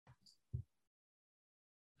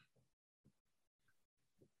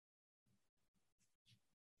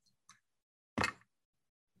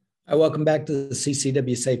Hi, welcome back to the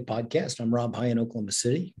CCW Safe podcast. I'm Rob High in Oklahoma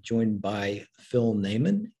City, joined by Phil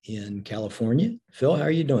Naiman in California. Phil, how are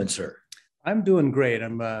you doing, sir? I'm doing great.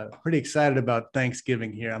 I'm pretty excited about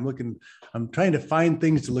Thanksgiving here. I'm trying to find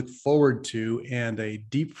things to look forward to, and a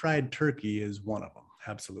deep fried turkey is one of them.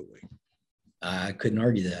 Absolutely. I couldn't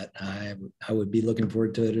argue that. I would be looking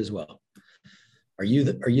forward to it as well. Are you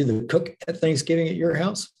the cook at Thanksgiving at your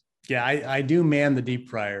house? Yeah, I do man the deep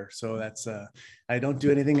fryer. So that's, I don't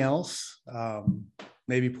do anything else.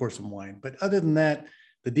 Maybe pour some wine. But other than that,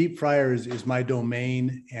 the deep fryer is my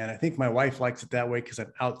domain. And I think my wife likes it that way because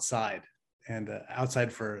I'm outside and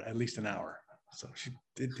outside for at least an hour. So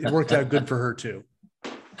it worked out good for her too.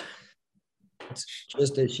 It's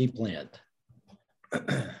just as she planned.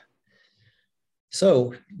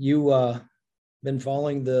 So you been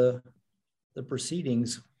following the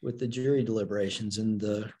proceedings with the jury deliberations in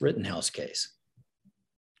the Rittenhouse case.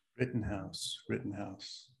 Rittenhouse.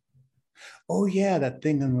 Oh yeah, that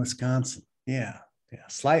thing in Wisconsin. Yeah,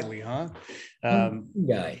 slightly, huh?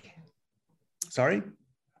 Guy. Sorry?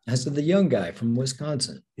 I said the young guy from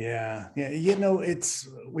Wisconsin. Yeah.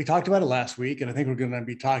 We talked about it last week, and I think we're going to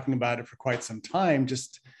be talking about it for quite some time,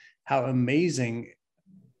 just how amazing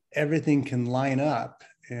everything can line up.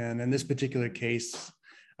 And in this particular case,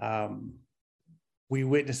 we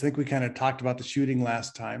witnessed, I think we kind of talked about the shooting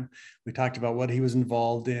last time. We talked about what he was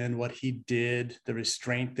involved in, what he did, the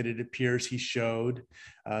restraint that it appears he showed,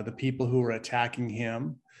 the people who were attacking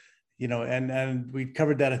him, and we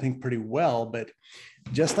covered that, I think, pretty well. But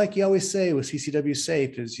just like you always say with CCW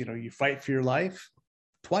Safe is, you fight for your life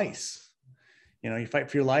twice. You fight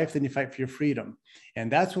for your life, then you fight for your freedom. And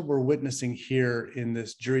that's what we're witnessing here in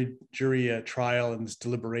this jury trial and this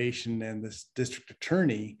deliberation and this district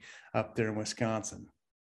attorney up there in Wisconsin.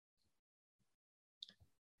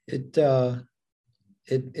 It's been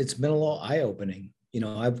a little eye-opening. You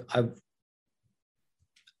and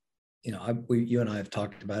I have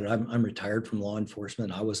talked about it. I'm retired from law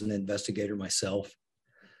enforcement. I was an investigator myself.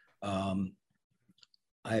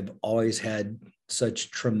 I've always had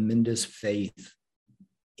such tremendous faith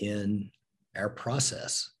in our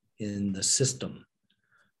process, in the system.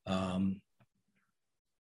 And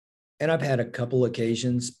I've had a couple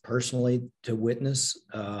occasions personally to witness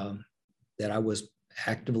that I was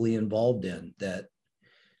actively involved in that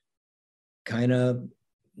kind of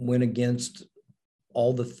went against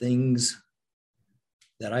all the things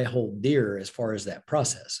that I hold dear as far as that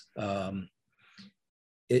process.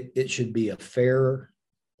 It should be a fair,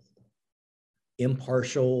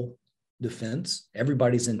 impartial defense.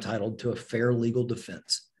 Everybody's entitled to a fair legal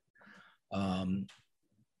defense.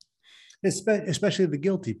 Especially the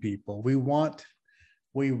guilty people. We want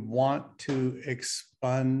to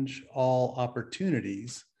expunge all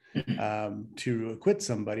opportunities to acquit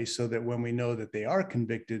somebody so that when we know that they are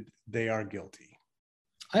convicted, they are guilty.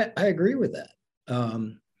 I agree with that.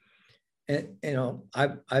 And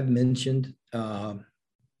I've mentioned I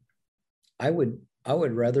would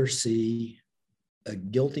rather see a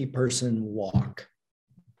guilty person walk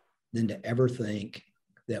than to ever think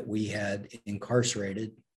that we had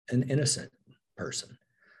incarcerated an innocent person.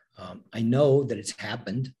 I know that it's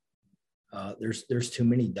happened. There's too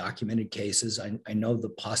many documented cases. I know the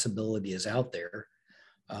possibility is out there,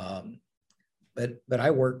 but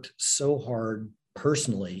I worked so hard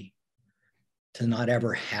personally to not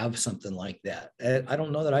ever have something like that. I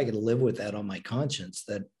don't know that I could live with that on my conscience,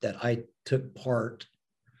 that I took part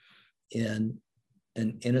in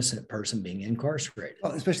an innocent person being incarcerated.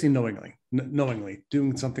 Well, especially knowingly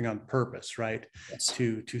doing something on purpose, right? Yes.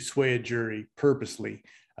 To sway a jury purposely,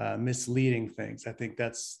 misleading things. I think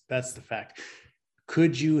that's the fact.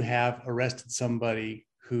 Could you have arrested somebody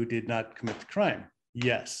who did not commit the crime?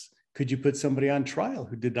 Yes. Could you put somebody on trial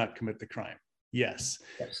who did not commit the crime? Yes.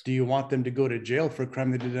 Do you want them to go to jail for a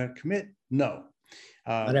crime they did not commit? No.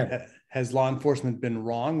 Has law enforcement been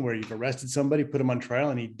wrong where you've arrested somebody, put him on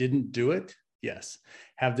trial, and he didn't do it? Yes.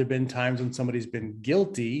 Have there been times when somebody's been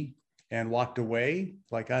guilty and walked away?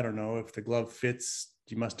 Like, I don't know, if the glove fits,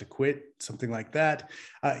 you must acquit, something like that.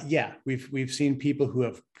 Yeah, we've seen people who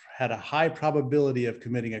have had a high probability of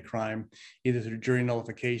committing a crime, either through jury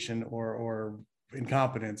nullification or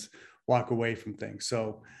incompetence, walk away from things.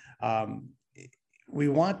 So we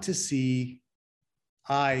want to see,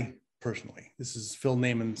 I personally, this is Phil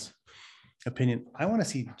Naiman's opinion, I want to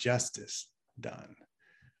see justice done.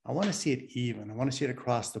 I want to see it even. I want to see it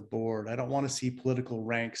across the board. I don't want to see political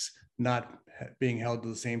ranks not being held to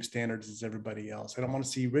the same standards as everybody else. I don't want to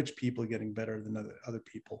see rich people getting better than other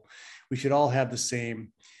people. We should all have the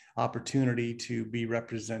same opportunity to be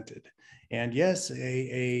represented. And yes,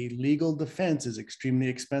 a legal defense is extremely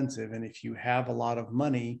expensive. And if you have a lot of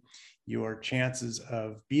money, your chances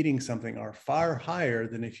of beating something are far higher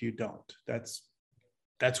than if you don't. That's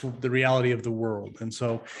the reality of the world. And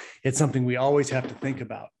so it's something we always have to think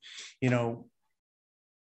about.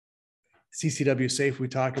 CCW Safe, we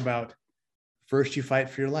talk about first you fight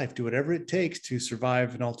for your life, do whatever it takes to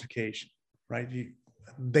survive an altercation, right?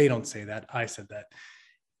 They don't say that, I said that.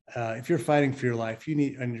 If you're fighting for your life, you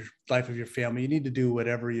need, and your life of your family, you need to do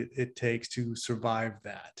whatever it takes to survive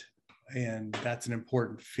that. And that's an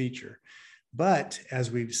important feature. But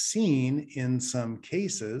as we've seen in some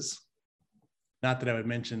cases, not that I would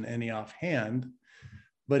mention any offhand,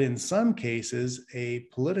 but in some cases, a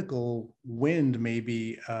political wind may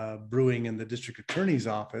be brewing in the district attorney's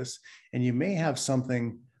office, and you may have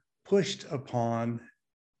something pushed upon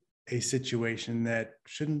a situation that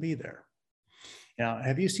shouldn't be there. Now,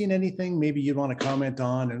 have you seen anything maybe you'd want to comment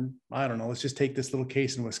on? And I don't know, let's just take this little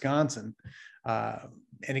case in Wisconsin.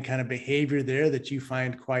 Any kind of behavior there that you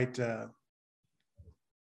find quite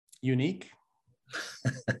unique?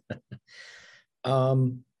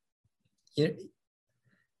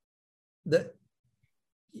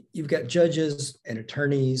 You've got judges and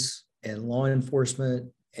attorneys and law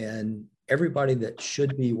enforcement and everybody that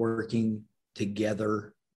should be working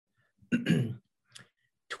together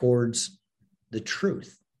towards the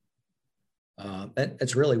truth.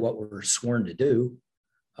 That's really what we're sworn to do.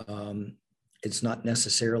 It's not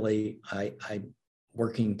necessarily I'm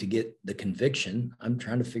working to get the conviction. I'm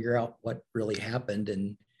trying to figure out what really happened,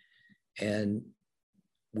 and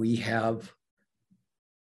we have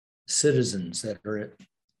citizens that are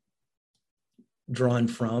drawn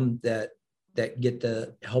from that get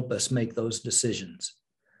to help us make those decisions.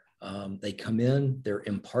 They come in, they're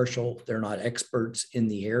impartial, they're not experts in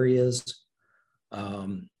the areas.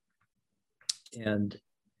 And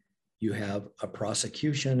you have a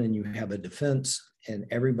prosecution and you have a defense, and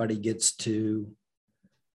everybody gets to,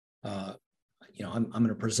 I'm going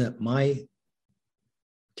to present my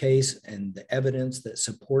case and the evidence that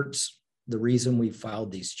supports the reason we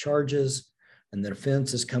filed these charges, and the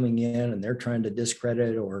defense is coming in and they're trying to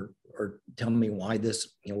discredit or tell me why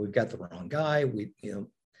this, we've got the wrong guy.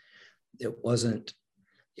 It wasn't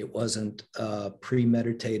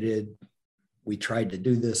premeditated. We tried to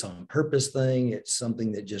do this on purpose thing. It's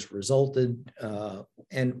something that just resulted.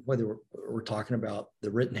 And whether we're talking about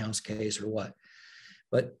the Rittenhouse case or what,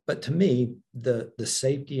 but to me, the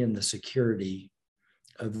safety and the security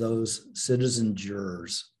of those citizen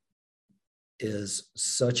jurors is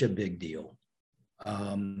such a big deal.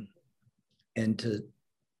 And to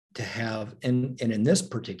have, and in this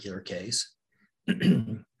particular case,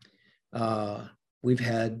 we've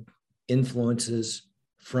had influences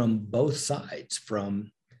from both sides,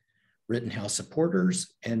 from Rittenhouse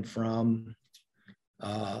supporters and from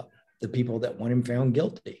the people that want him found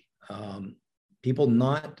guilty. People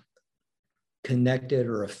not connected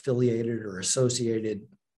or affiliated or associated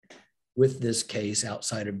with this case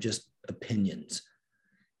outside of just opinions.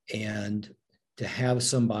 And to have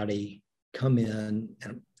somebody come in,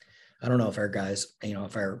 and I don't know if our guys,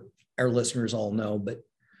 if our listeners all know, but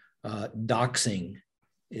doxing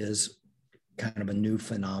is kind of a new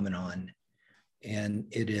phenomenon. And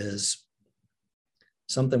it is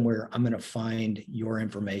something where I'm going to find your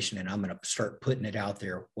information and I'm going to start putting it out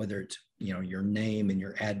there, whether it's, your name and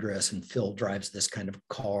your address, and Phil drives this kind of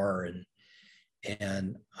car.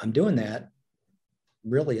 And I'm doing that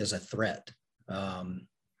really as a threat,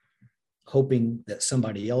 hoping that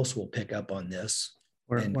somebody else will pick up on this.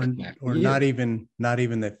 Or not even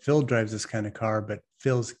that Phil drives this kind of car, but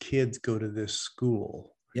Phil's kids go to this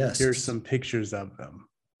school. Yes. Here's some pictures of them.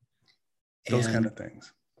 Those kind of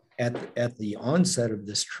things. At the onset of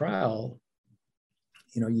this trial,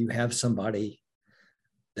 you have somebody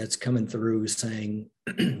that's coming through saying,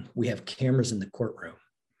 we have cameras in the courtroom.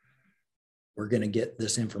 We're going to get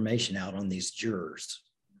this information out on these jurors.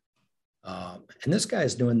 And this guy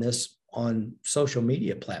is doing this on social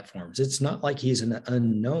media platforms. It's not like he's an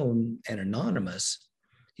unknown and anonymous.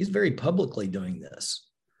 He's very publicly doing this.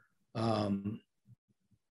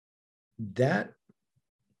 That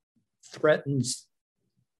threatens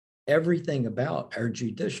everything about our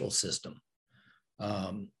judicial system,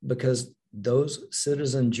 because those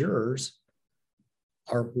citizen jurors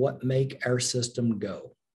are what make our system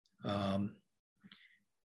go. And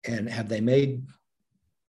have they made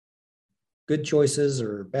good choices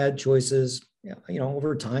or bad choices?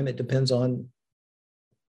 Over time, it depends on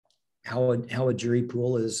how a jury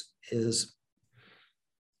pool is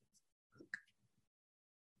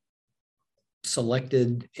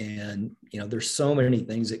selected. And there's so many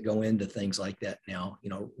things that go into things like that now.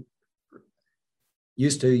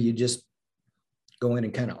 used to, you just go in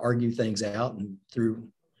and kind of argue things out, and through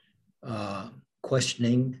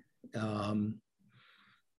questioning,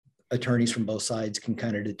 attorneys from both sides can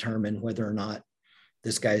kind of determine whether or not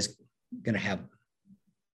this guy's going to have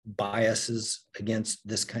biases against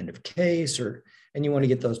this kind of case, and you want to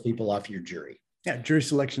get those people off your jury. Yeah, jury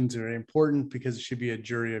selections are important because it should be a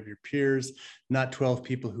jury of your peers, not 12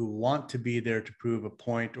 people who want to be there to prove a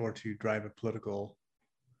point or to drive a political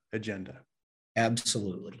agenda.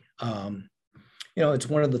 Absolutely. It's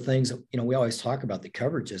one of the things that, we always talk about the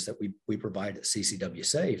coverages that we provide at CCW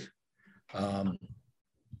Safe.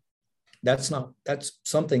 That's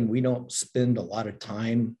something we don't spend a lot of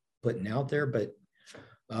time putting out there, but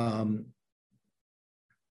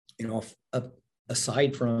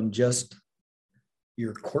aside from just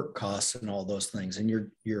your court costs and all those things, and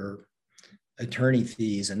your attorney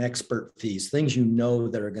fees and expert fees, things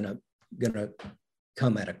that are gonna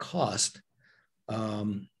come at a cost.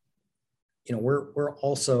 We're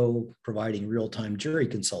also providing real-time jury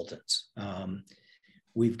consultants.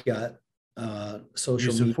 We've got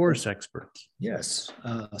social media force experts. Yes,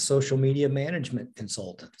 social media management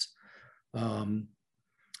consultants.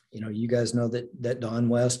 You guys know that Don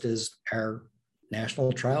West is our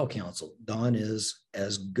national trial counsel. Don is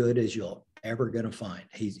as good as you'll ever gonna find.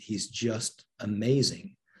 He's just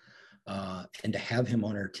amazing, and to have him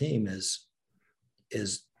on our team is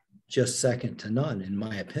just second to none, in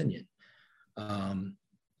my opinion.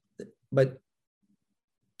 But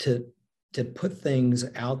to put things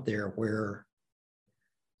out there where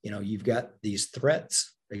you've got these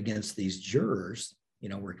threats against these jurors,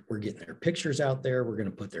 we're getting their pictures out there, we're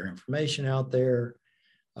going to put their information out there,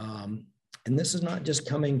 and this is not just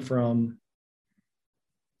coming from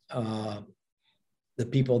the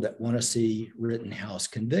people that want to see Rittenhouse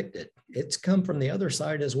convicted. It's come from the other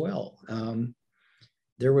side as well.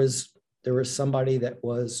 There was somebody that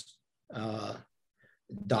was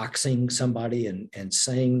doxing somebody and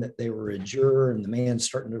saying that they were a juror, and the man's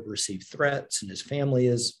starting to receive threats, and his family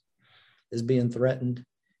is being threatened,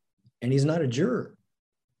 and he's not a juror.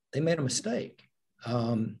 They made a mistake.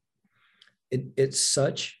 It's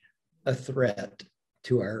such a threat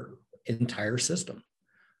to our entire system.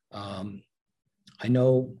 I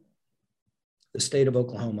know the state of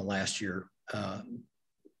Oklahoma last year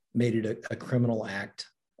made it a criminal act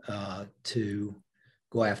to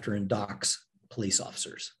go after and dox police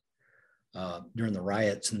officers. During the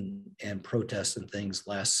riots and protests and things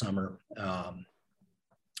last summer,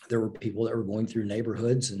 there were people that were going through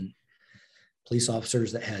neighborhoods, and police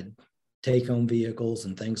officers that had take-home vehicles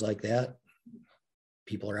and things like that.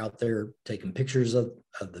 People are out there taking pictures of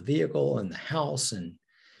the vehicle and the house and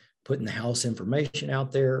putting the house information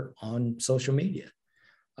out there on social media.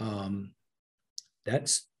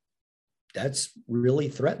 That's really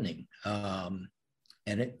threatening. And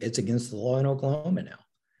it's against the law in Oklahoma now.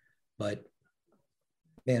 But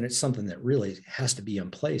man, it's something that really has to be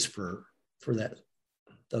in place for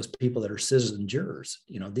those people that are citizen jurors.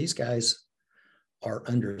 These guys are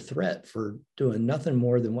under threat for doing nothing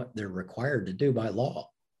more than what they're required to do by law.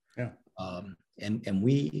 Yeah. And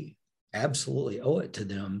we absolutely owe it to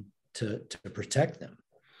them to protect them.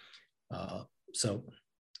 So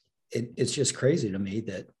it's just crazy to me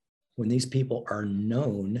that when these people are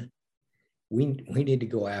known, we need to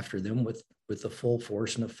go after them with the full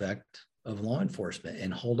force and effect of law enforcement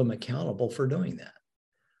and hold them accountable for doing that.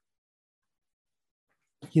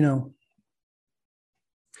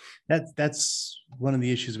 That's one of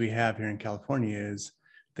the issues we have here in California is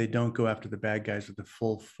they don't go after the bad guys with the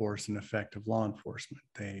full force and effect of law enforcement.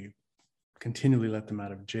 They continually let them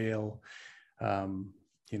out of jail.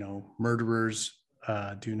 Murderers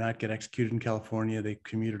do not get executed in California. They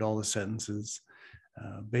commuted all the sentences.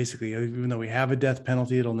 Basically, even though we have a death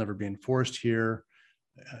penalty, it'll never be enforced here.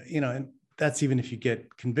 And that's even if you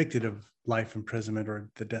get convicted of life imprisonment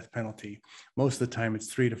or the death penalty. Most of the time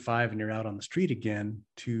it's 3 to 5 and you're out on the street again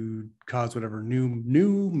to cause whatever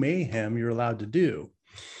new mayhem you're allowed to do.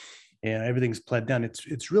 And everything's pled down.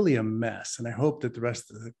 It's really a mess. And I hope that the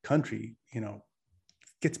rest of the country,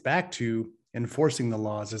 gets back to enforcing the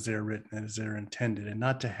laws as they're written and as they're intended, and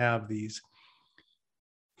not to have these.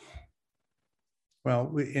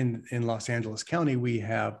 Well, in Los Angeles County, we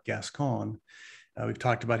have Gascon. We've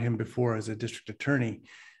talked about him before as a district attorney.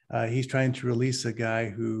 He's trying to release a guy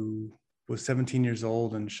who was 17 years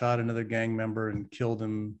old and shot another gang member and killed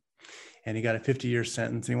him. And he got a 50-year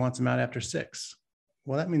sentence, and he wants him out after 6.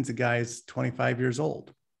 Well, that means the guy's 25 years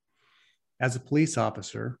old. As a police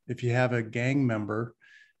officer, if you have a gang member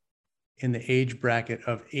in the age bracket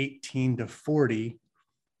of 18 to 40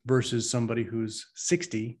 versus somebody who's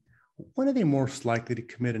 60, when are they most likely to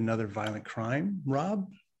commit another violent crime? Rob,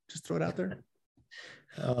 just throw it out there.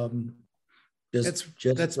 That's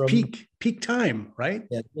from, peak time, right?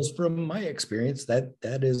 Yeah, just from my experience, that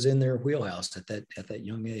is in their wheelhouse at that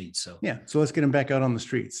young age. So yeah, so let's get him back out on the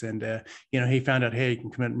streets. And he found out, hey, he can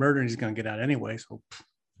commit murder, and he's going to get out anyway. So,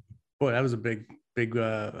 boy, that was a big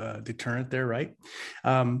deterrent there, right?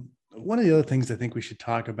 One of the other things I think we should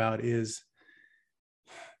talk about is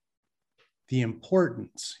the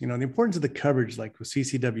importance of the coverage, like with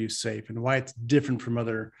CCW Safe, and why it's different from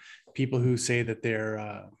other people who say that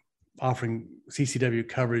they're offering CCW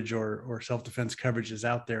coverage or self-defense coverage is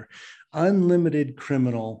out there. Unlimited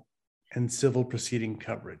criminal and civil proceeding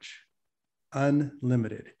coverage.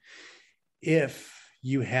 Unlimited. If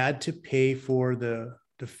you had to pay for the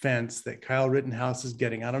defense that Kyle Rittenhouse is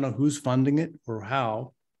getting, I don't know who's funding it or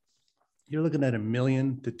how, you're looking at $1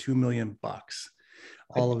 million to $2 million.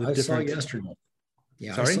 All of the different. I saw yesterday.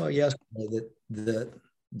 Yeah, Sorry? I saw yesterday that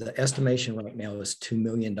the estimation right now is $2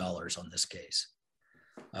 million on this case.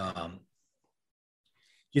 Do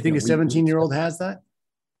you think a 17-year-old has that?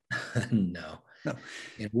 No.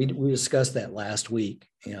 And we discussed that last week,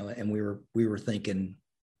 and we were thinking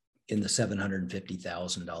in the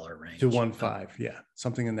 $750,000 range to 1.5, yeah,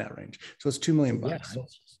 something in that range. So it's $2 million. Yeah,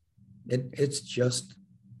 it's just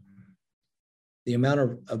the amount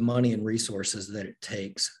of money and resources that it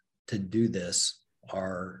takes to do this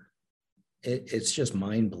it's just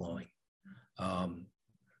mind blowing.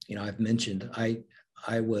 I've mentioned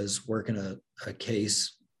I was working a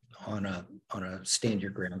case on a stand your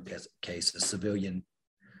ground case, a civilian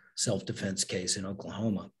self-defense case in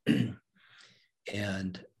Oklahoma.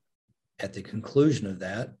 And at the conclusion of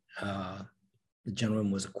that, the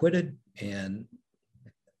gentleman was acquitted, and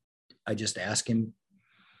I just asked him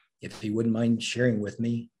if he wouldn't mind sharing with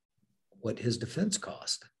me what his defense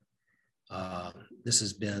cost. This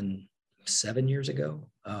has been 7 years ago.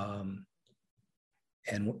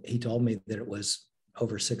 And he told me that it was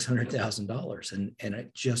over $600,000, and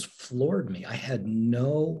it just floored me. I had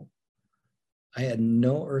no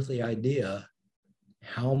earthly idea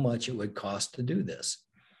how much it would cost to do this.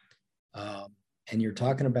 And you're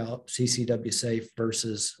talking about CCW Safe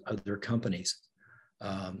versus other companies.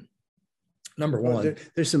 Number one,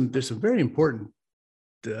 there's some very important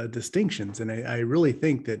distinctions, and I really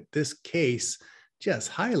think that this case just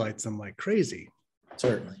highlights them like crazy.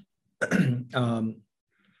 Certainly.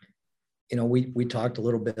 We talked a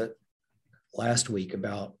little bit last week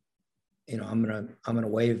about, I'm gonna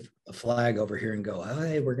wave a flag over here and go,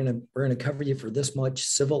 hey, we're gonna cover you for this much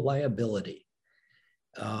civil liability.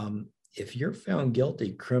 If you're found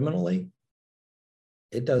guilty criminally,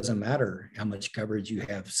 it doesn't matter how much coverage you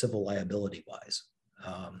have civil liability wise.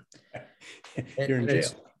 You're in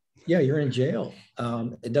jail. Yeah, you're in jail.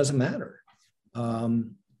 It doesn't matter.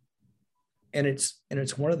 And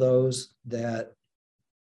it's one of those that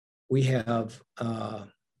we have,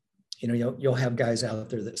 you'll have guys out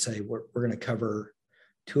there that say, we're going to cover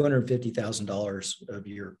 $250,000 of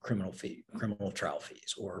your criminal trial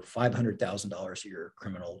fees, or $500,000 of your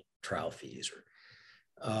criminal trial fees,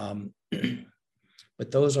 but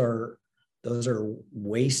those are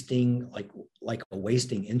wasting, like a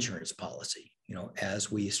wasting insurance policy. As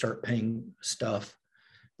we start paying stuff,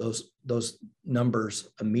 those numbers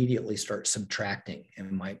immediately start subtracting,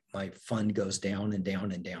 and my fund goes down and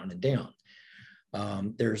down and down and down.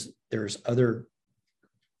 There's other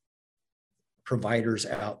providers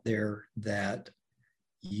out there that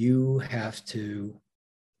you have to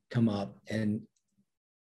come up and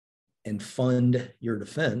fund your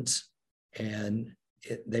defense, and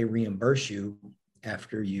they reimburse you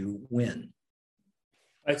after you win.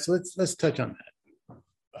 All right, so let's touch on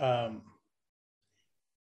that.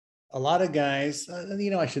 A lot of guys,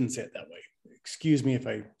 I shouldn't say it that way. Excuse me if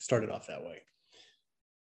I started off that way.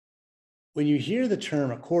 When you hear the term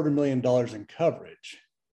 $250,000 in coverage,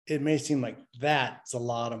 it may seem like that's a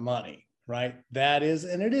lot of money, right? It is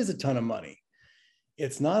a ton of money.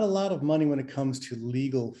 It's not a lot of money when it comes to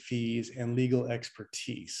legal fees and legal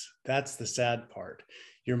expertise. That's the sad part.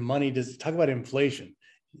 Your money does talk about inflation.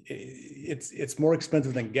 It's more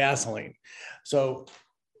expensive than gasoline. So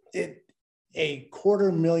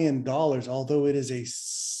 $250,000, although it is a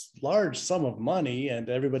large sum of money, and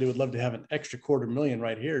everybody would love to have an extra $250,000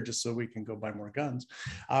 right here just so we can go buy more guns.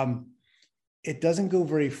 It doesn't go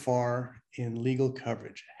very far in legal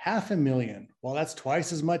coverage. $500,000, while that's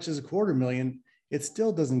twice as much as $250,000, it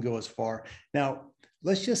still doesn't go as far. Now,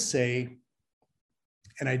 let's just say,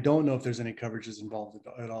 and I don't know if there's any coverages involved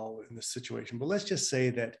at all in this situation, but let's just say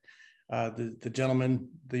that the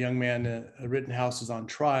young man, Rittenhouse, is on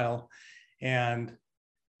trial, and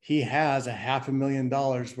he has a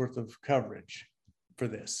 $500,000 worth of coverage for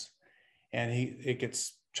this. And it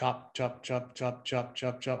gets chop, chop, chop, chop, chop,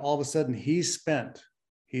 chop, chop. All of a sudden he's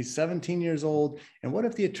 17 years old. And what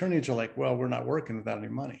if the attorneys are like, well, we're not working without any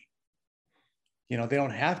money? You know, they don't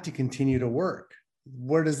have to continue to work.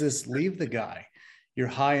 Where does this leave the guy? You're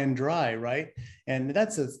high and dry, right? And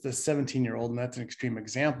that's the 17-year-old, and that's an extreme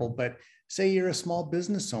example. But say you're a small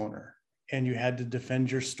business owner and you had to defend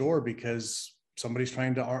your store because somebody's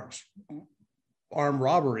trying to arm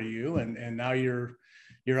robbery you, and now you're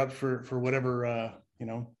up for whatever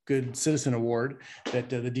good citizen award that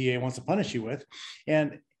the DA wants to punish you with,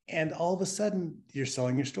 and all of a sudden you're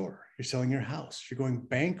selling your store, you're selling your house, you're going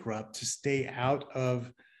bankrupt to stay out of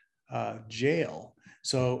jail.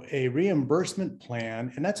 So a reimbursement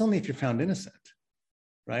plan, and that's only if you're found innocent,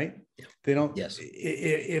 right? They don't. Yes.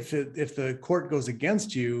 If the court goes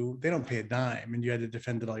against you, they don't pay a dime, and you had to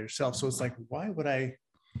defend it all yourself. So it's like, why would I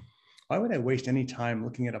waste any time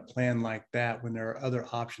looking at a plan like that when there are other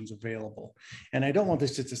options available? And I don't want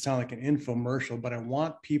this just to sound like an infomercial, but I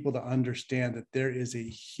want people to understand that there is a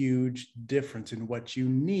huge difference in what you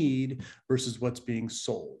need versus what's being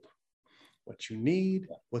sold. What you need,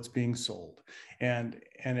 what's being sold. And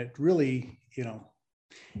it really,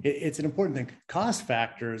 it's an important thing. Cost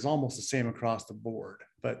factor is almost the same across the board,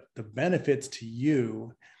 but the benefits to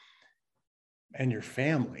you and your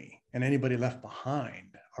family and anybody left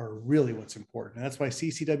behind are really what's important. And that's why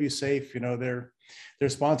CCW Safe, they're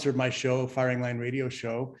sponsored my show, Firing Line Radio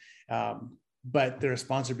Show, but they're a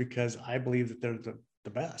sponsor because I believe that they're the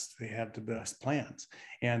best. They have the best plans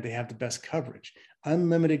and they have the best coverage.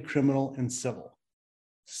 Unlimited criminal and civil.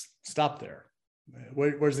 Stop there.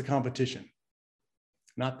 Where's the competition?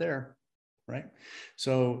 Not there, right?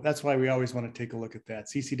 So that's why we always want to take a look at that.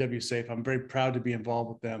 CCW Safe, I'm very proud to be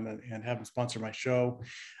involved with them and have them sponsor my show.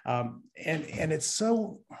 And it's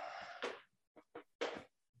so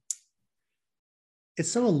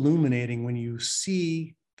illuminating when you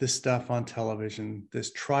see this stuff on television,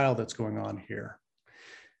 this trial that's going on here.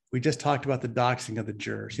 We just talked about the doxing of the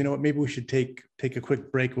jurors. You know what? Maybe we should take a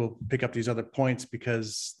quick break. We'll pick up these other points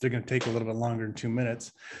because they're going to take a little bit longer than 2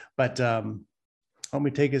 minutes. But why don't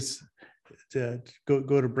we take us to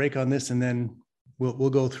go to break on this, and then we'll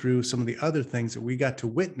go through some of the other things that we got to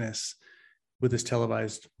witness with this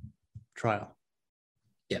televised trial.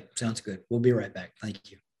 Yeah, sounds good. We'll be right back.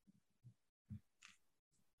 Thank you.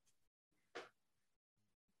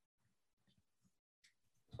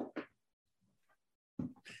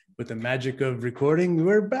 With the magic of recording,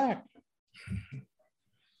 we're back.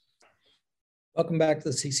 Welcome back to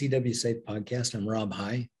the CCW Safe Podcast. I'm Rob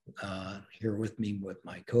High, here with me with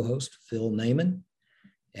my co-host, Phil Naiman.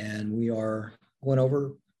 And we are going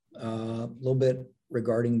over a little bit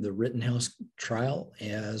regarding the Rittenhouse trial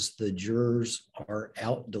as the jurors are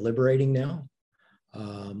out deliberating now.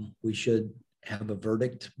 We should have a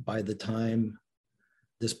verdict by the time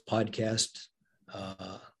this podcast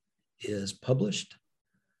is published.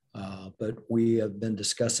 But we have been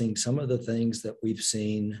discussing some of the things that we've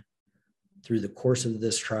seen through the course of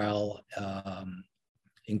this trial,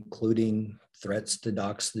 including threats to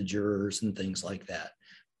dox the jurors and things like that.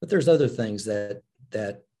 But there's other things that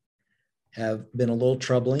have been a little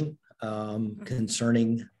troubling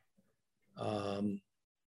concerning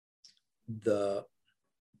the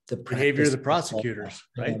behavior of the prosecutors,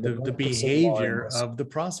 right? The behavior of the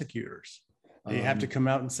prosecutors. You have to come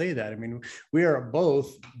out and say that. I mean, we are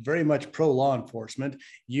both very much pro law enforcement.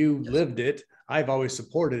 You lived it. I've always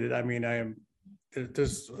supported it. I mean,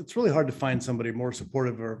 it's really hard to find somebody more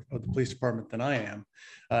supportive of the police department than I am,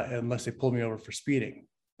 unless they pull me over for speeding.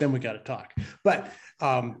 Then we got to talk. But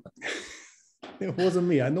it wasn't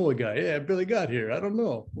me. I know a guy. Yeah, Billy got here. I don't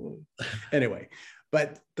know. Anyway,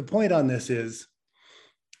 but the point on this is,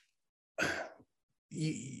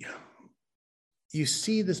 you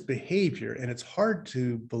see this behavior, and it's hard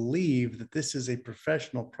to believe that this is a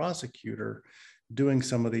professional prosecutor doing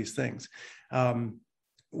some of these things.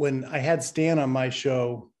 When I had Stan on my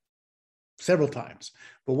show several times,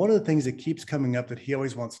 but one of the things that keeps coming up that he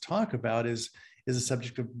always wants to talk about is the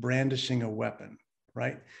subject of brandishing a weapon,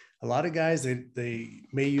 right? A lot of guys, they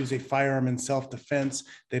may use a firearm in self-defense.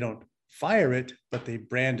 They don't fire it, but they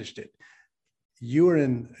brandished it. You are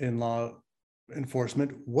in law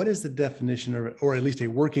enforcement. What is the definition, or at least a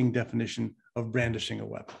working definition, of brandishing a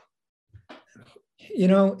weapon?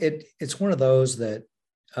 It's one of those that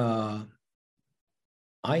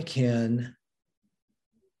I can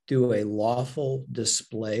do a lawful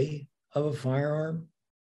display of a firearm.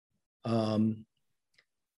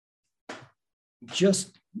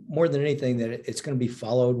 Just more than anything, that it's going to be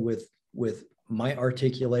followed with my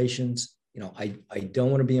articulations I don't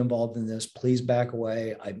want to be involved in this. Please back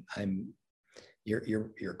away.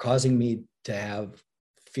 You're causing me to have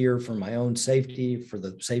fear for my own safety, for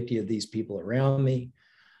the safety of these people around me.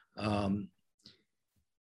 And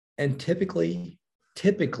typically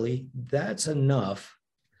that's enough.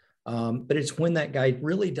 But it's when that guy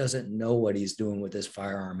really doesn't know what he's doing with his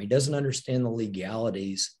firearm. He doesn't understand the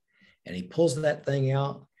legalities, and he pulls that thing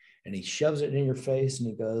out and he shoves it in your face and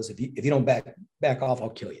he goes, if you don't back off, I'll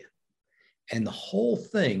kill you. And the whole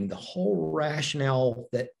thing, the whole rationale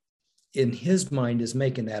that in his mind is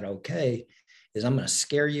making that okay is I'm going to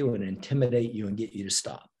scare you and intimidate you and get you to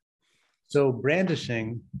stop. So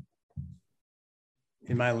brandishing,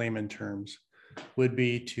 in my layman terms, would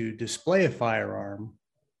be to display a firearm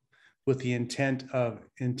with the intent of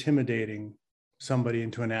intimidating somebody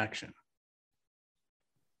into an action.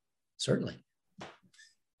 Certainly.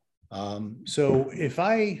 So if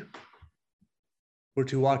I were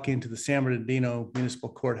to walk into the San Bernardino Municipal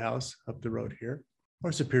Courthouse up the road here,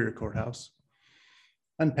 or Superior Courthouse,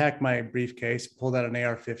 unpack my briefcase, pulled out an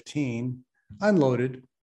AR-15, unloaded,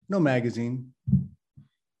 no magazine,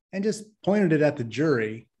 and just pointed it at the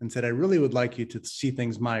jury and said, I really would like you to see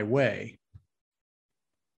things my way.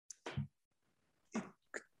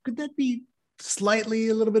 Could that be slightly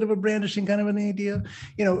a little bit of a brandishing kind of an idea?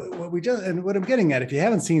 What I'm getting at, if you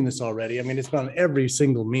haven't seen this already, I mean, it's been on every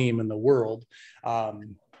single meme in the world.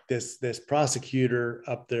 This prosecutor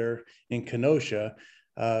up there in Kenosha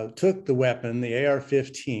took the weapon, the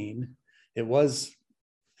AR-15. It was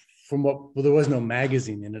there was no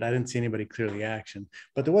magazine in it. I didn't see anybody clearly action,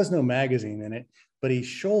 but there was no magazine in it. But he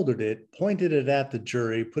shouldered it, pointed it at the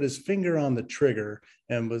jury, put his finger on the trigger,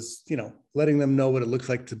 and was, letting them know what it looks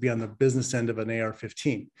like to be on the business end of an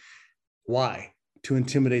AR-15. Why? To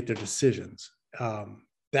intimidate their decisions.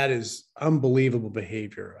 That is unbelievable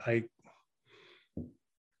behavior.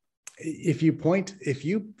 If you point,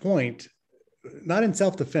 not in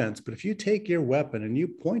self-defense, but if you take your weapon and you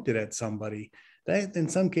point it at somebody, that in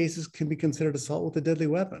some cases can be considered assault with a deadly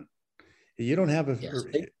weapon. You don't have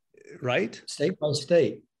right? State by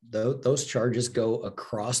state, those charges go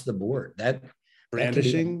across the board. That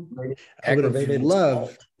brandishing, I would have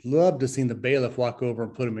loved to seen the bailiff walk over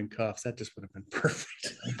and put him in cuffs. That just would have been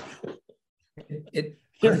perfect.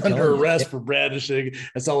 You're under arrest for brandishing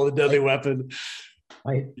assault with a deadly weapon.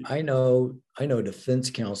 I know defense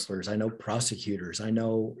counselors, I know prosecutors, I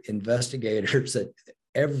know investigators that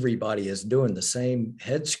everybody is doing the same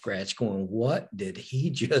head scratch going, what did he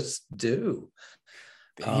just do?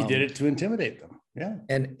 He did it to intimidate them. Yeah.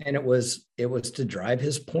 And it was to drive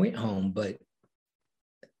his point home, but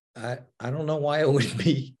I don't know why it would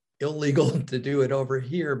be illegal to do it over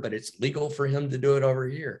here, but it's legal for him to do it over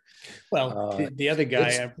here. Well, the other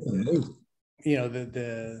guy,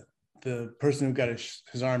 the person who got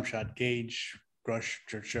his arm shot, Gage Rush,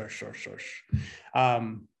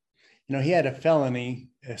 he had a felony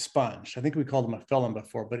expunged. I think we called him a felon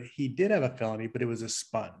before, but he did have a felony, but it was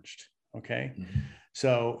expunged. Okay. Mm-hmm.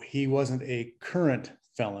 So he wasn't a current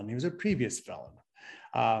felon. He was a previous felon.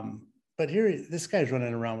 But here, this guy's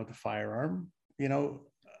running around with a firearm,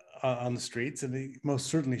 on the streets, and he most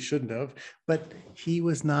certainly shouldn't have, but he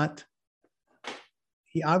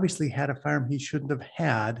obviously had a firearm he shouldn't have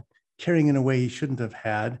had, carrying in a way he shouldn't have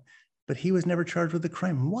had, but he was never charged with the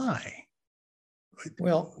crime. Why?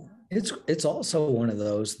 Well, it's also one of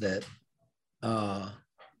those that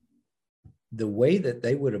the way that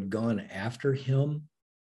they would have gone after him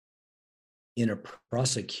in a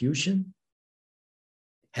prosecution,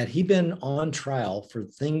 had he been on trial for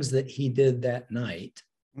things that he did that night,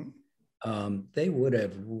 they would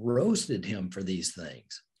have roasted him for these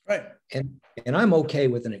things. Right. And I'm okay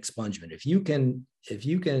with an expungement. If you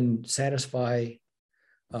can satisfy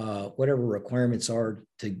whatever requirements are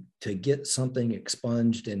to get something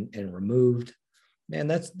expunged and removed, man,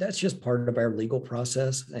 that's just part of our legal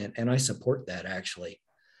process, and I support that actually.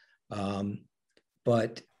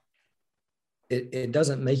 But it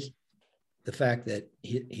doesn't make the fact that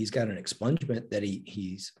he's got an expungement that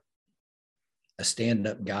he's a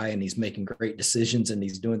stand-up guy and he's making great decisions and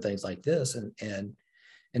he's doing things like this. And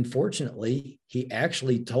unfortunately, he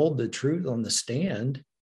actually told the truth on the stand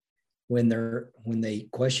when they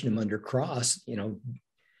questioned him under cross,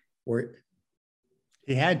 where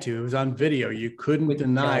he had to. It was on video. You couldn't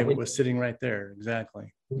deny what was sitting right there.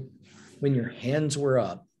 Exactly. When your hands were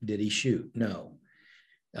up, did he shoot? No.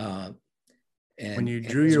 And when you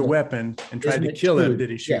drew your weapon and tried to kill him, did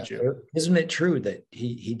he shoot you? Isn't it true that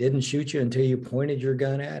he didn't shoot you until you pointed your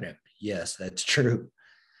gun at him? Yes, that's true.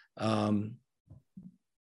 You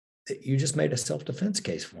just made a self-defense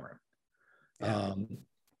case for him. Yeah.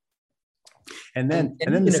 And then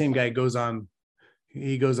the even same guy goes on.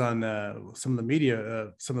 He goes on some of the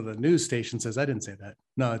media, some of the news stations says, I didn't say that.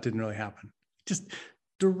 No, it didn't really happen. Just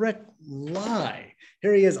direct lie.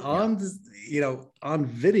 Here he is on, on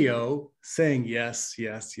video saying yes,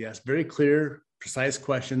 yes, yes. Very clear, precise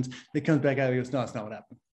questions. He comes back out and goes, no, it's not what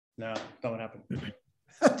happened. No, it's not what happened.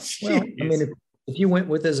 Well, I mean, if you went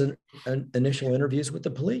with his initial interviews with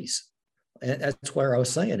the police, and that's where I was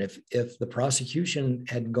saying, if the prosecution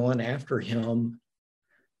had gone after him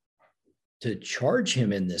to charge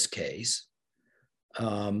him in this case,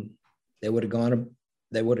 they would have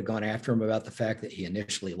gone after him about the fact that he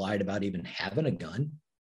initially lied about even having a gun.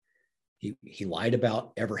 He lied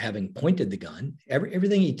about ever having pointed the gun.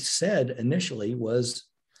 Everything he said initially was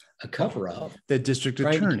a cover-up. The district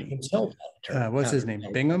attorney himself. What's his name?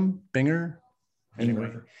 Binger.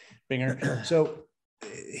 Anyway, Binger. So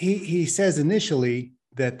he says initially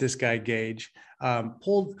that this guy Gage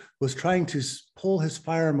was trying to pull his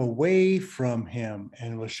firearm away from him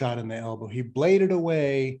and was shot in the elbow. He bladed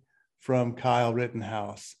away from Kyle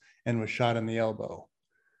Rittenhouse and was shot in the elbow.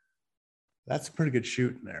 That's a pretty good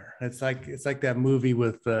shooting there. It's like that movie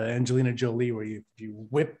with Angelina Jolie where you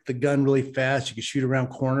whip the gun really fast, you can shoot around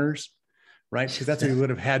corners, right? Because that's what he would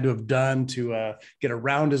have had to have done to get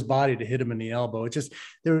around his body to hit him in the elbow. It's just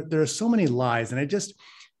there are so many lies, and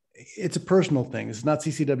it's a personal thing. It's not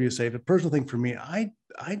CCW safe. A personal thing for me. I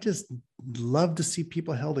just love to see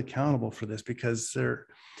people held accountable for this, because they're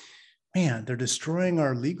destroying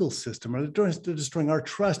our legal system, or they're destroying our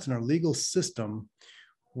trust in our legal system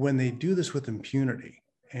when they do this with impunity.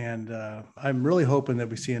 And I'm really hoping that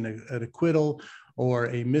we see an acquittal or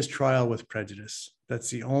a mistrial with prejudice.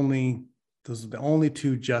 Those are the only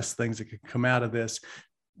two just things that could come out of this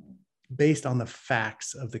based on the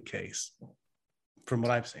facts of the case, from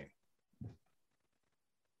what I've seen.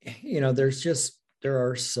 There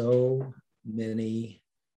are so many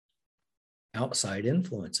outside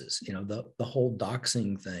influences, the whole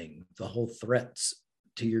doxing thing, the whole threats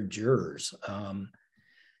to your jurors,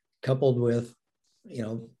 coupled with,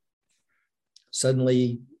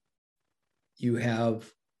 suddenly you have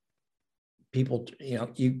people,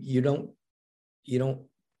 you don't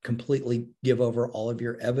completely give over all of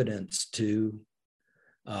your evidence to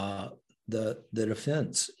the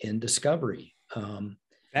defense in discovery.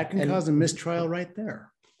 That can cause a mistrial right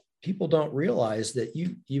there. People don't realize that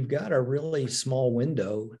you've got a really small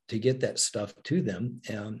window to get that stuff to them.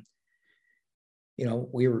 And,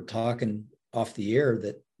 we were talking off the air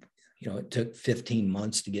that, it took 15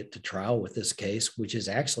 months to get to trial with this case, which is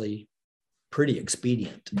actually pretty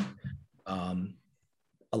expedient. A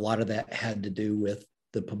lot of that had to do with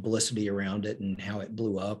the publicity around it and how it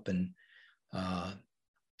blew up. And,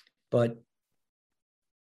 but,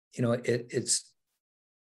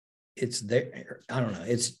 it's there. I don't know.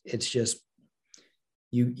 It's just,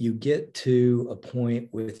 you get to a point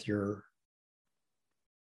with your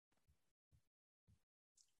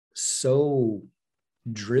so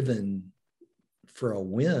driven for a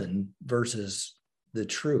win versus the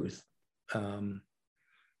truth.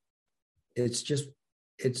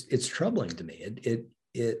 It's troubling to me.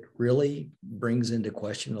 It really brings into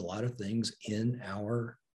question a lot of things in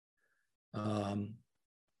our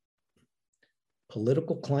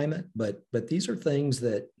political climate, but these are things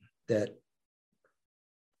that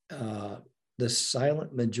the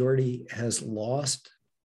silent majority has lost.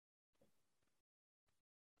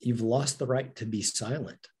 You've lost the right to be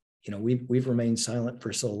silent. We've remained silent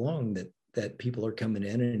for so long that people are coming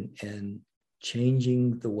in and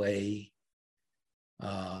changing the way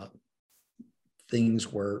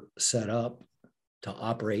things were set up to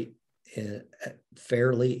operate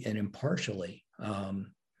fairly and impartially.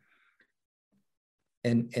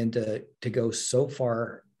 And to go so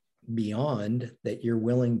far beyond that you're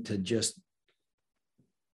willing to just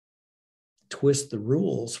twist the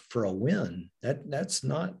rules for a win. That's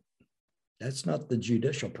not the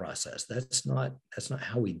judicial process. That's not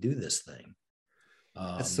how we do this thing.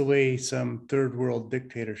 That's the way some third world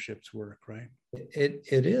dictatorships work, right?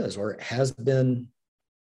 It is, or it has been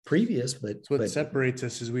previous, but what separates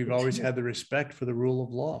us is we've always had the respect for the rule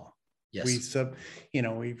of law. Yes.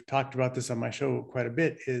 We've talked about this on my show quite a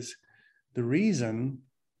bit, is the reason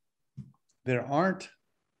there aren't,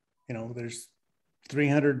 there's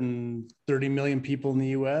 330 million people in the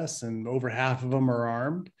US and over half of them are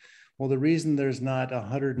armed. Well, the reason there's not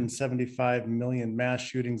 175 million mass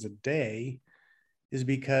shootings a day is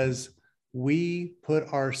because we put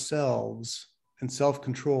ourselves in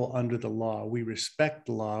self-control under the law. We respect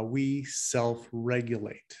the law. We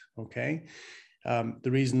self-regulate, okay? The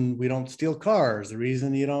reason we don't steal cars, the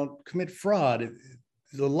reason you don't commit fraud,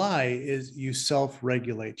 the lie is you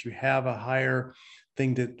self-regulate. You have a higher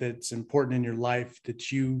thing that's important in your life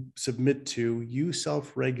that you submit to, you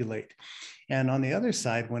self-regulate. And on the other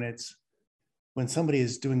side, when somebody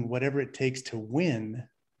is doing whatever it takes to win,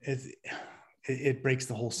 it breaks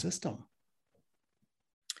the whole system.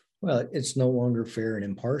 Well, it's no longer fair and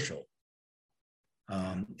impartial.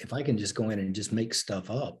 If I can just go in and just make stuff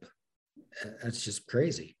up, that's just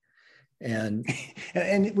crazy. And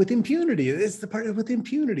with impunity, it's the part with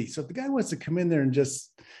impunity. So if the guy wants to come in there and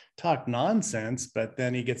just talk nonsense, but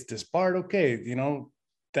then he gets disbarred, okay,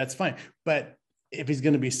 that's fine. But if he's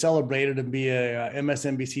going to be celebrated and be a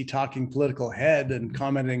MSNBC talking political head and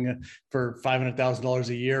commenting for $500,000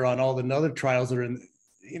 a year on all the other trials that are in,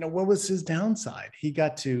 what was his downside? He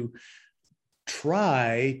got to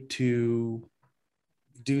try to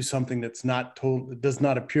do something that's does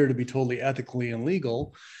not appear to be totally ethically and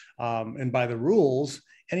legal, and by the rules,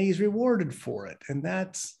 and he's rewarded for it. And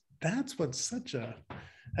that's what's such a,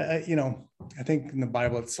 I think in the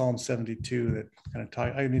Bible, it's Psalm 72 that kind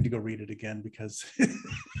of I need to go read it again because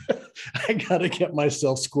I got to get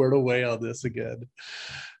myself squared away on this again.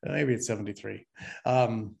 Maybe it's 73.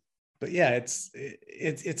 But yeah,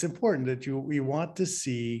 it's important that we want to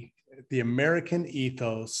see the American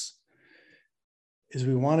ethos is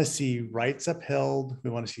we want to see rights upheld. We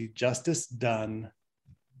want to see justice done,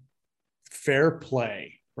 fair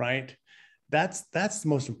play, right? That's the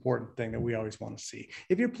most important thing that we always want to see.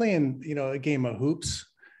 If you're playing, a game of hoops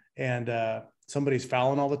and somebody's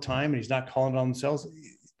fouling all the time and he's not calling it on themselves,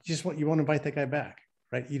 you want to invite that guy back,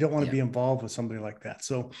 right? You don't want to be involved with somebody like that.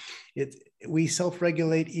 So we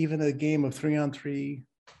self-regulate even a game of 3-on-3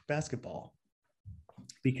 basketball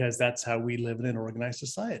because that's how we live in an organized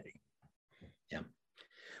society. Yeah.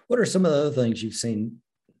 What are some of the other things you've seen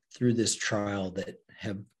through this trial that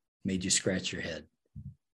have made you scratch your head?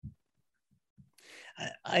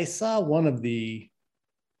 I saw one of the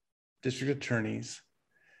district attorneys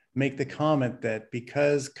make the comment that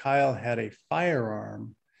because Kyle had a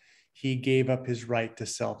firearm, he gave up his right to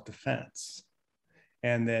self-defense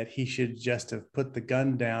and that he should just have put the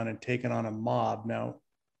gun down and taken on a mob. Now,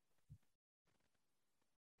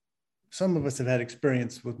 some of us have had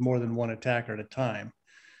experience with more than one attacker at a time,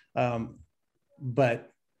 but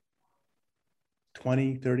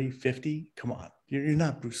 20, 30, 50, come on, you're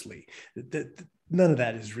not Bruce Lee. None of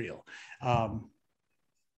that is real.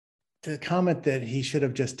 The comment that he should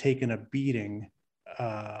have just taken a beating,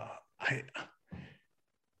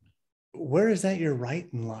 where is that your right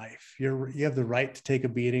in life? You have the right to take a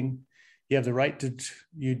beating. You have the right to,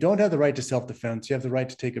 you don't have the right to self-defense. You have the right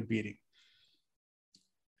to take a beating.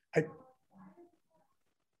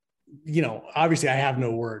 Obviously I have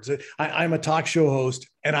no words. I'm a talk show host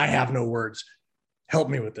and I have no words. Help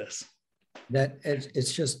me with this.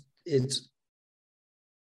 It's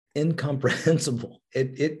incomprehensible.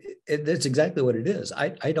 That's exactly what it is.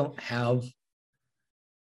 I don't have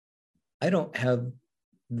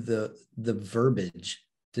the verbiage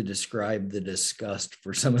to describe the disgust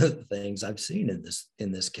for some of the things I've seen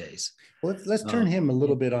in this case. Well, let's turn him a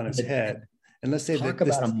little bit on his head, and let's say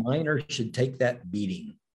about a minor should take that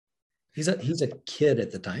beating. He's a kid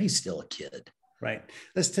at the time. He's still a kid. Right.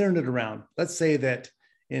 Let's turn it around. Let's say that,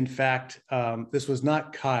 in fact, this was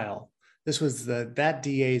not Kyle. This was that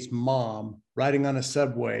DA's mom riding on a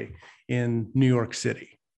subway in New York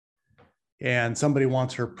City, and somebody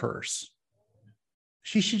wants her purse.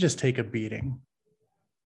 She should just take a beating,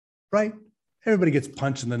 right? Everybody gets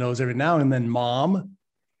punched in the nose every now and then, mom.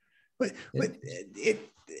 But it's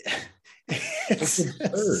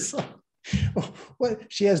what?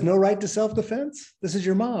 She has no right to self-defense? This is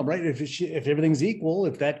your mom, right? If everything's equal,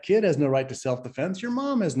 if that kid has no right to self-defense, your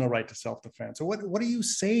mom has no right to self-defense. So what are you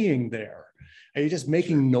saying there? Are you just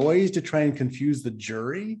making noise to try and confuse the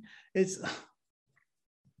jury?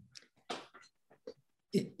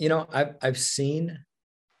 I've seen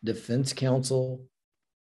defense counsel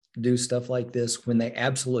do stuff like this when they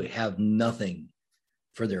absolutely have nothing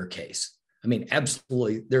for their case. I mean,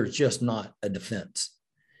 absolutely, there's just not a defense.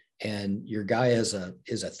 And your guy is a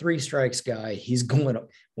 3 strikes guy. He's going,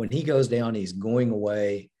 when he goes down, he's going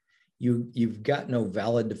away. You've got no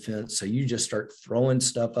valid defense. So you just start throwing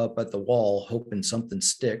stuff up at the wall, hoping something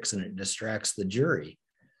sticks and it distracts the jury.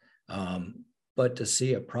 But to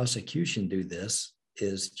see a prosecution do this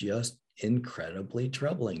is just incredibly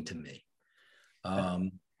troubling to me.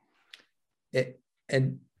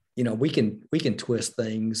 We can twist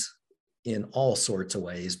things in all sorts of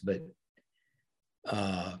ways, but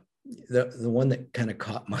the one that kind of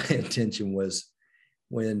caught my attention was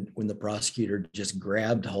when the prosecutor just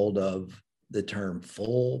grabbed hold of the term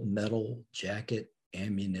full metal jacket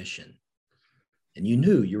ammunition. and you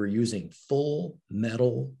knew you were using full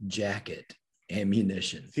metal jacket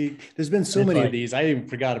ammunition. See, there's been so many of these. I even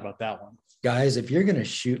forgot about that one. Guys, if you're going to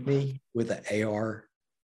shoot me with an AR,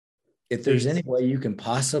 if there's any way you can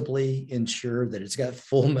possibly ensure that it's got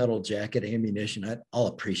full metal jacket ammunition, I'll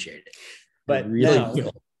appreciate it. But really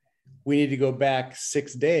now, we need to go back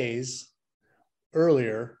 6 days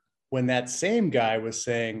earlier when that same guy was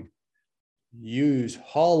saying, use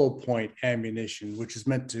hollow point ammunition, which is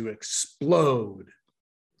meant to explode.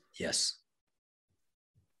 Yes.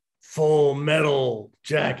 Full metal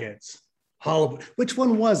jackets. Hollow. Which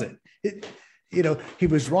one was it? He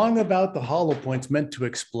was wrong about the hollow points meant to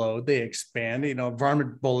explode. They expand.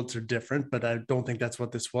 Varmint bullets are different, but I don't think that's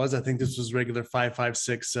what this was. I think this was regular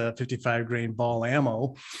 5.56 55 grain ball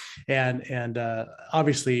ammo, and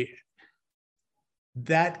obviously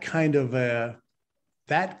that kind of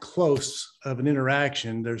that close of an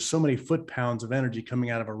interaction. There's so many foot-pounds of energy coming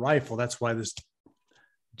out of a rifle. That's why this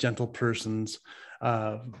gentle person's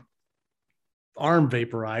arm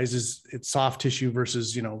vaporizes. It's soft tissue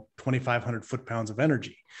versus 2,500 foot-pounds of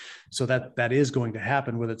energy. So that is going to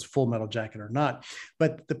happen whether it's full metal jacket or not.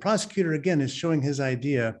 But the prosecutor again is showing his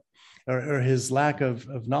idea or his lack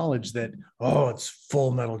of knowledge that, oh, it's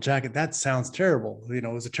full metal jacket. That sounds terrible.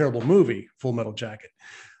 It was a terrible movie, Full Metal Jacket.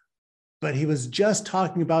 But he was just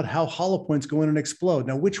talking about how hollow points go in and explode.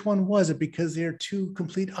 Now, which one was it? Because they're two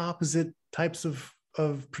complete opposite types of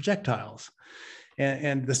projectiles.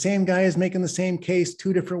 And the same guy is making the same case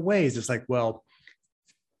two different ways. It's like, well,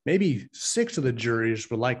 maybe 6 of the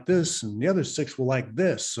juries will like this and the other 6 will like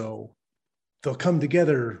this. So they'll come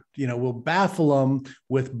together, we'll baffle them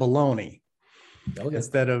with baloney. Okay.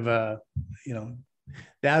 Instead of,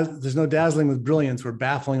 there's no dazzling with brilliance. We're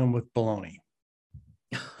baffling them with baloney.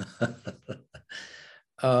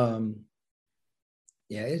 Yeah,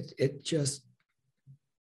 it just,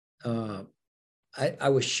 I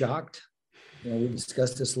was shocked. We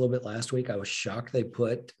discussed this a little bit last week. I was shocked they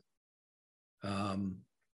put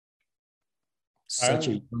such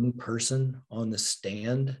a young person on the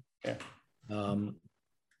stand. Yeah.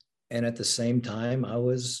 And at the same time, I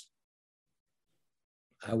was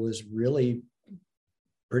really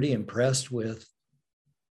pretty impressed with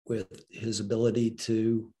his ability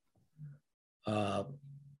to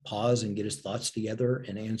pause and get his thoughts together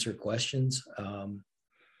and answer questions.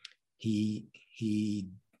 He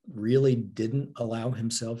really didn't allow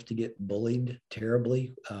himself to get bullied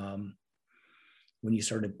terribly. When you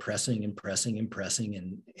started pressing and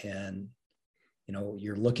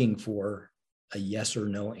you're looking for a yes or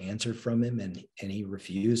no answer from him, and he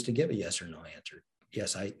refused to give a yes or no answer.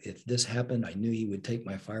 Yes, if this happened, I knew he would take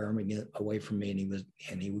my firearm away from me, and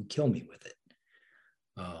he would kill me with it.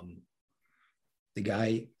 The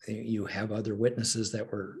guy, you have other witnesses that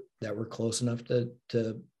were close enough to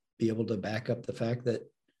be able to back up the fact that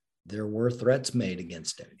there were threats made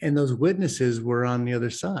against him. And those witnesses were on the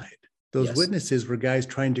other side. Those yes. witnesses were guys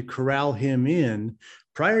trying to corral him in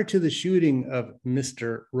prior to the shooting of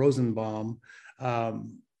Mr. Rosenbaum.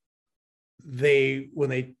 When they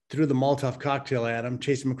threw the Molotov cocktail at him,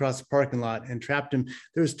 chased him across the parking lot and trapped him,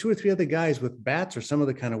 there was 2 or 3 other guys with bats or some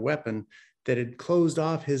other kind of weapon that had closed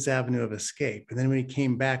off his avenue of escape. And then when he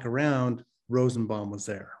came back around, Rosenbaum was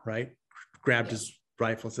there, right? Grabbed his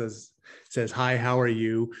rifle, says, "Hi, how are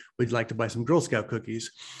you? Would you like to buy some Girl Scout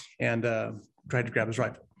cookies?" And tried to grab his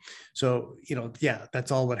rifle. So, that's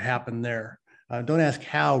all what happened there. Don't ask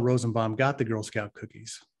how Rosenbaum got the Girl Scout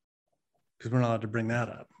cookies, because we're not allowed to bring that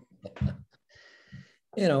up.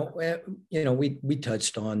 We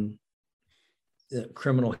touched on the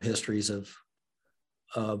criminal histories of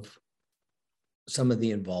some of the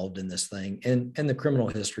involved in this thing, and the criminal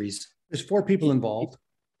histories. There's 4 people involved.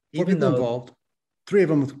 4 people involved. 3 of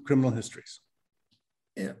them with criminal histories.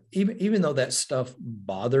 Yeah, even though that stuff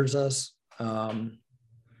bothers us,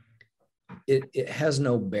 it has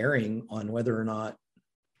no bearing on whether or not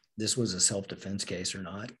this was a self-defense case or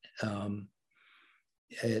not.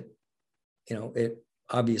 It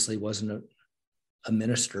obviously wasn't a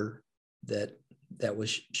minister that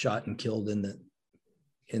was shot and killed in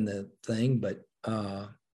the thing, but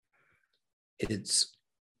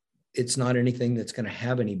it's not anything that's going to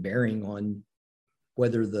have any bearing on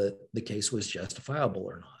whether the case was justifiable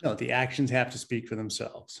or not. No, the actions have to speak for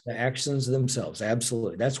themselves. The actions themselves,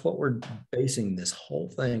 absolutely. That's what we're basing this whole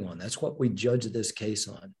thing on. That's what we judge this case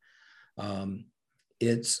on.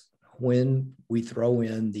 It's when we throw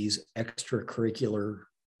in these extracurricular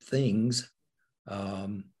things,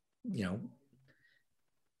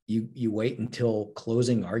 you wait until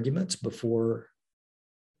closing arguments before,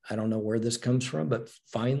 I don't know where this comes from, but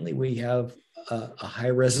finally we have a high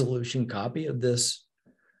resolution copy of this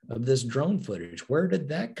of this drone footage? Where did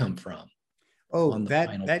that come from? Oh, On the that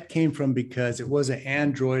final. that came from because it was an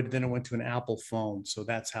Android, then it went to an Apple phone. So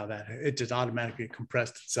that's how it just automatically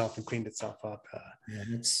compressed itself and cleaned itself up. Yeah,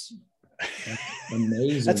 that's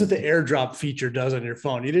amazing. That's what the AirDrop feature does on your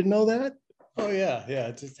phone. You didn't know that? Oh yeah, yeah.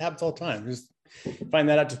 It just happens all the time. Just find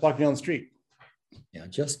that out just walking down the street. Yeah,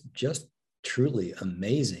 just truly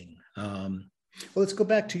amazing. Well, let's go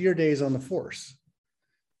back to your days on the force.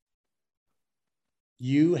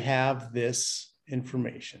 You have this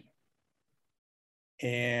information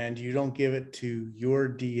and you don't give it to your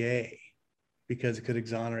DA because it could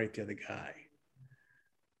exonerate the other guy.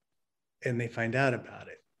 And they find out about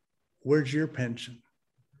it. Where's your pension?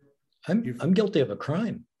 I'm guilty of a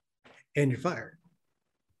crime. And you're fired.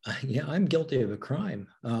 Yeah, I'm guilty of a crime.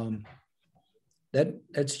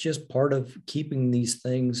 That's just part of keeping these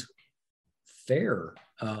things fair.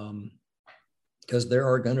 Because there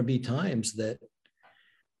are going to be times that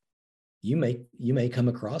you may come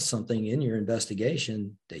across something in your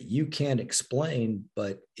investigation that you can't explain,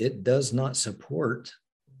 but it does not support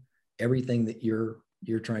everything that you're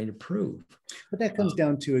trying to prove. But that comes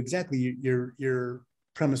down to exactly your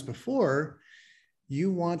premise before.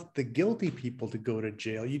 You want the guilty people to go to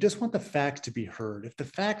jail. You just want the facts to be heard. If the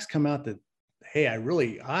facts come out that, hey, I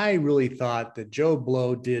really thought that Joe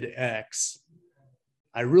Blow did X.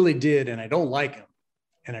 I really did, and I don't like him.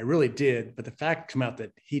 And I really did, but the fact come out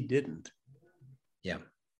that he didn't. Yeah.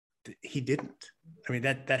 He didn't. I mean,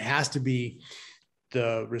 that has to be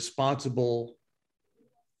the responsible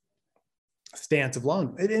stance of law,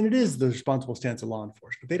 and it is the responsible stance of law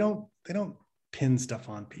enforcement. They don't pin stuff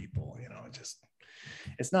on people, you know.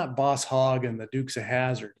 It's not Boss Hogg and the Dukes of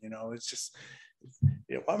Hazzard, you know. It's just,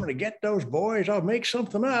 if I'm going to get those boys, I'll make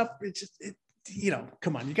something up. It's just, you know,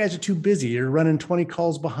 come on, you guys are too busy. You're running 20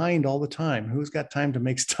 calls behind all the time. Who's got time to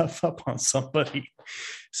make stuff up on somebody?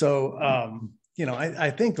 So, you know,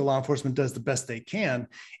 I think the law enforcement does the best they can.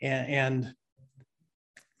 And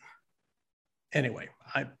anyway,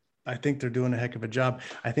 I think they're doing a heck of a job.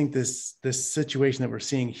 I think this situation that we're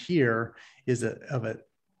seeing here is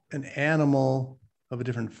an animal of a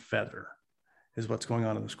different feather is what's going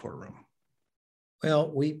on in this courtroom.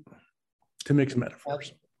 Well, to mix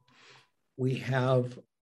metaphors. We have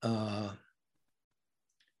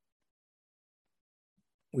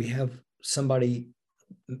somebody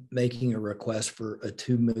making a request for a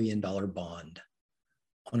 $2 million bond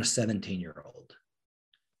on a 17-year-old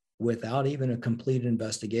without even a complete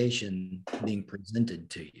investigation being presented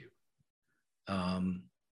to you.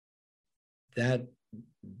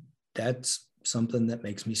 That's something that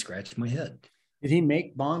makes me scratch my head. Did he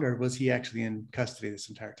make bond, or was he actually in custody this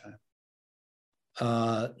entire time?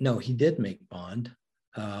 No, he did make bond.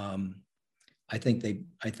 I think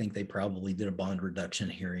they probably did a bond reduction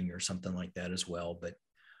hearing or something like that as well. But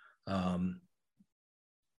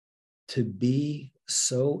to be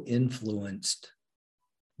so influenced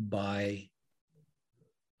by,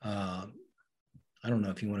 I don't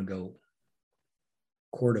know if you want to go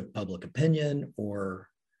court of public opinion or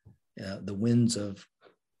the winds of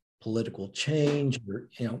political change, or,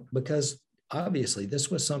 you know, because obviously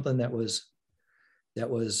this was something that was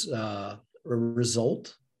a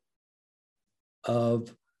result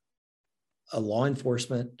of a law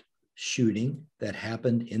enforcement shooting that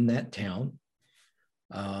happened in that town,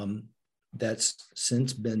 that's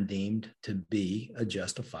since been deemed to be a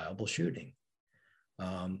justifiable shooting.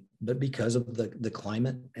 But because of the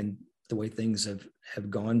climate and the way things have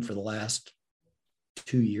gone for the last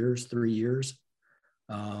 2 years, 3 years,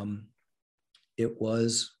 it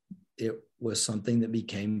was something that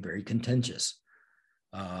became very contentious.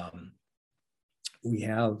 We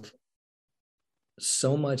have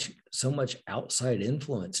so much outside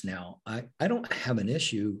influence now. I don't have an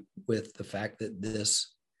issue with the fact that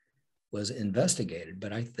this was investigated,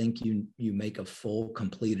 but I think you make a full,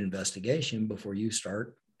 complete investigation before you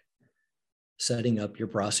start setting up your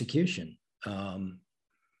prosecution.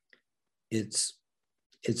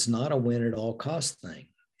 It's not a win at all cost thing.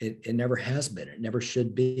 It never has been. It never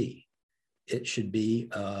should be. It should be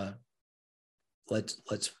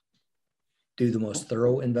let's do the most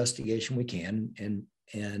thorough investigation we can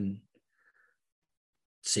and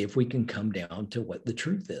see if we can come down to what the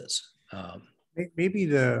truth is.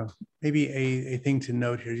 Maybe a thing to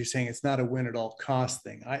note here, you're saying it's not a win at all cost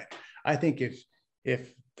thing. I think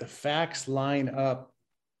if the facts line up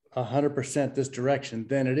 100% this direction,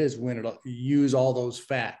 then it is win it all. Use all those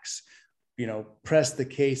facts, you know, press the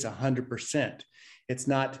case 100%. It's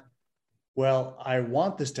not, well, I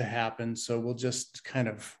want this to happen, so we'll just kind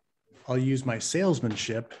of, I'll use my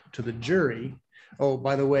salesmanship to the jury. Oh,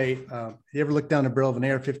 by the way, you ever look down the barrel of an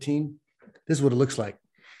AR-15? This is what it looks like.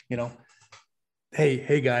 you know,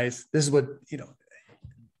 hey guys, this is what, you know,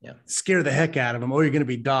 Yeah. scare the heck out of them. Oh, you're going to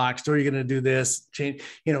be doxxed, or you're going to do this change.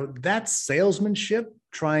 You know, that's salesmanship,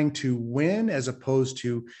 trying to win, as opposed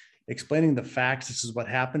to explaining the facts. This is what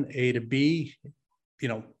happened, A to B. You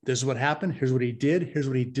know, this is what happened. Here's what he did. Here's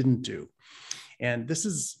what he didn't do. And this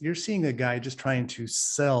is, you're seeing a guy just trying to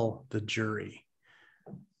sell the jury.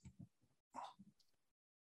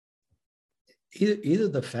 Either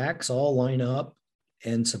the facts all line up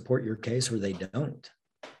and support your case, or they don't.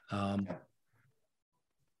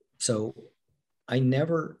 So I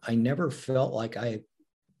never felt like I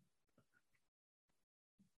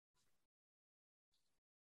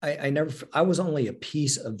was only a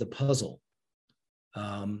piece of the puzzle.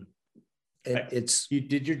 You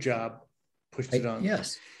did your job, pushed it on.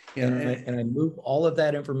 Yes. Yeah, and I move all of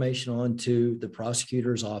that information on to the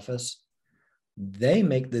prosecutor's office. They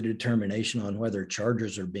make the determination on whether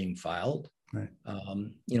charges are being filed. Right.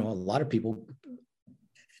 You know, a lot of people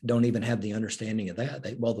don't even have the understanding of that.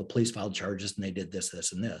 The police filed charges and they did this,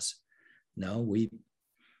 this, and this. No, we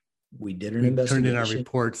did an investigation. Turned in our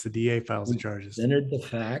reports. The DA files the charges. Presented the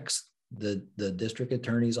facts. The district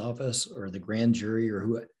attorney's office or the grand jury or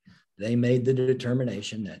who, they made the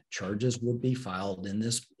determination that charges would be filed in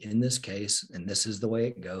this case, and this is the way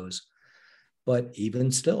it goes. But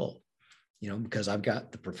even still, you know, because I've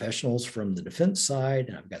got the professionals from the defense side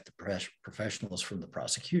and I've got the professionals from the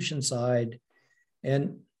prosecution side,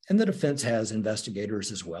 and the defense has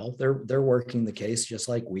investigators as well. They're working the case just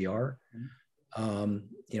like we are. You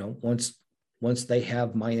know, once they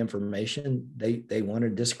have my information, they want to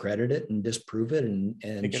discredit it and disprove it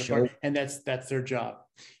and show. And that's their job.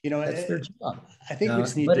 You know, that's their job. I think we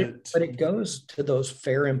just need but it goes to those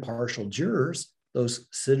fair, impartial jurors, those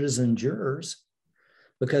citizen jurors,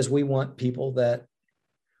 because we want people that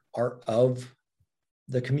are of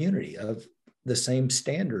the community, of the same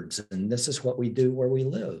standards, and this is what we do where we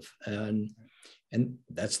live, and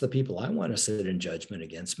that's the people I want to sit in judgment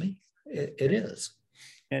against me. It is.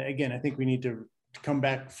 And again, I think we need to come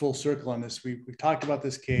back full circle on this. We've talked about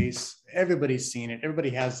this case. Everybody's seen it.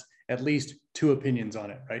 Everybody has at least two opinions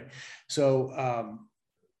on it, right? So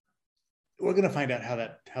we're going to find out how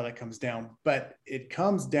that comes down. But it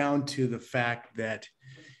comes down to the fact that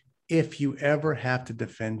if you ever have to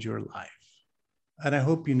defend your life, and I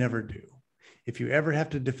hope you never do, if you ever have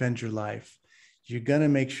to defend your life, you're going to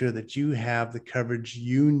make sure that you have the coverage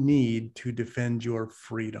you need to defend your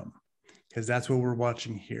freedom. Because that's what we're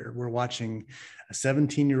watching here. We're watching a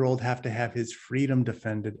 17-year-old have to have his freedom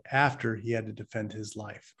defended after he had to defend his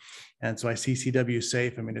life. And so I see CW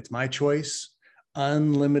safe. I mean, it's my choice.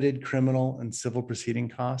 Unlimited criminal and civil proceeding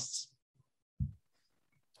costs.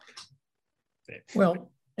 Well,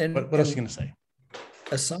 and what else are you going to say?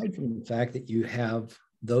 Aside from the fact that you have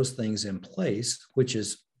those things in place, which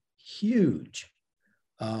is huge,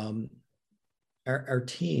 our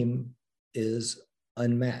team is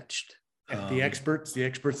unmatched. The experts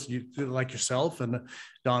like yourself and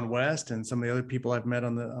Don West and some of the other people I've met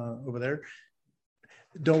on the over there.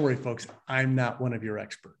 Don't worry, folks. I'm not one of your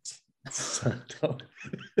experts. So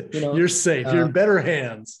you know, you're safe. You're in better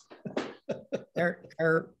hands.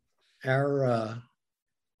 Our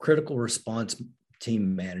critical response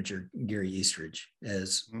team manager, Gary Eastridge,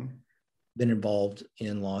 has been involved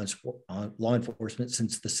in law enforcement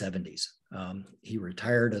since the 70s. He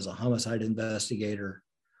retired as a homicide investigator.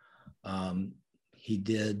 He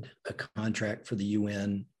did a contract for the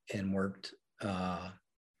UN and worked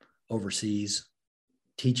overseas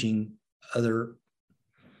teaching other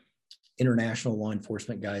international law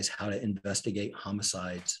enforcement guys how to investigate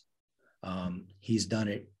homicides. He's done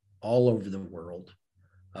it all over the world.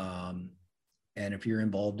 And if you're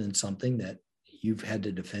involved in something that you've had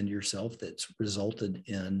to defend yourself that's resulted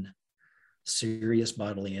in serious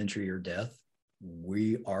bodily injury or death,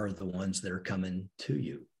 we are the ones that are coming to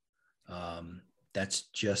you. That's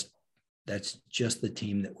just the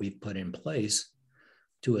team that we've put in place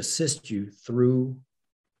to assist you through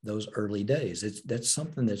those early days. That's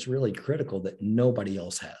something that's really critical that nobody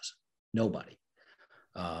else has. Nobody.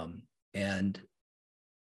 And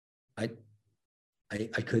I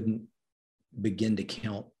couldn't begin to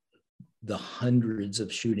count the hundreds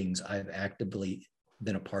of shootings I've actively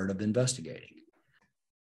been a part of investigating.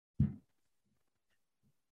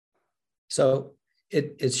 So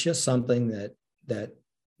it's just something that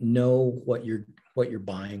know what you're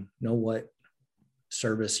buying, know what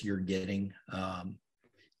service you're getting,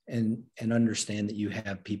 and understand that you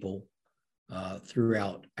have people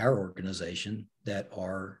throughout our organization that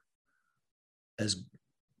are as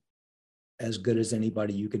good as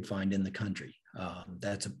anybody you could find in the country.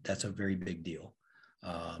 That's a very big deal.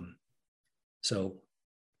 So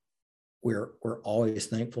we're always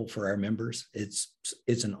thankful for our members. It's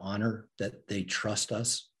an honor that they trust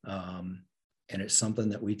us, and it's something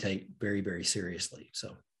that we take very, very seriously.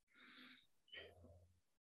 So,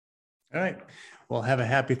 all right. Well, have a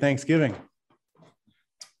happy Thanksgiving.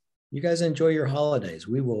 You guys enjoy your holidays.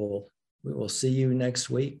 We will see you next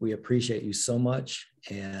week. We appreciate you so much,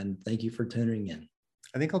 and thank you for tuning in.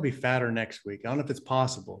 I think I'll be fatter next week. I don't know if it's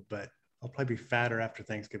possible, but I'll probably be fatter after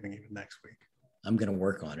Thanksgiving even next week. I'm going to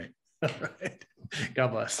work on it. All right. God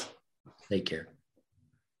bless. Take care.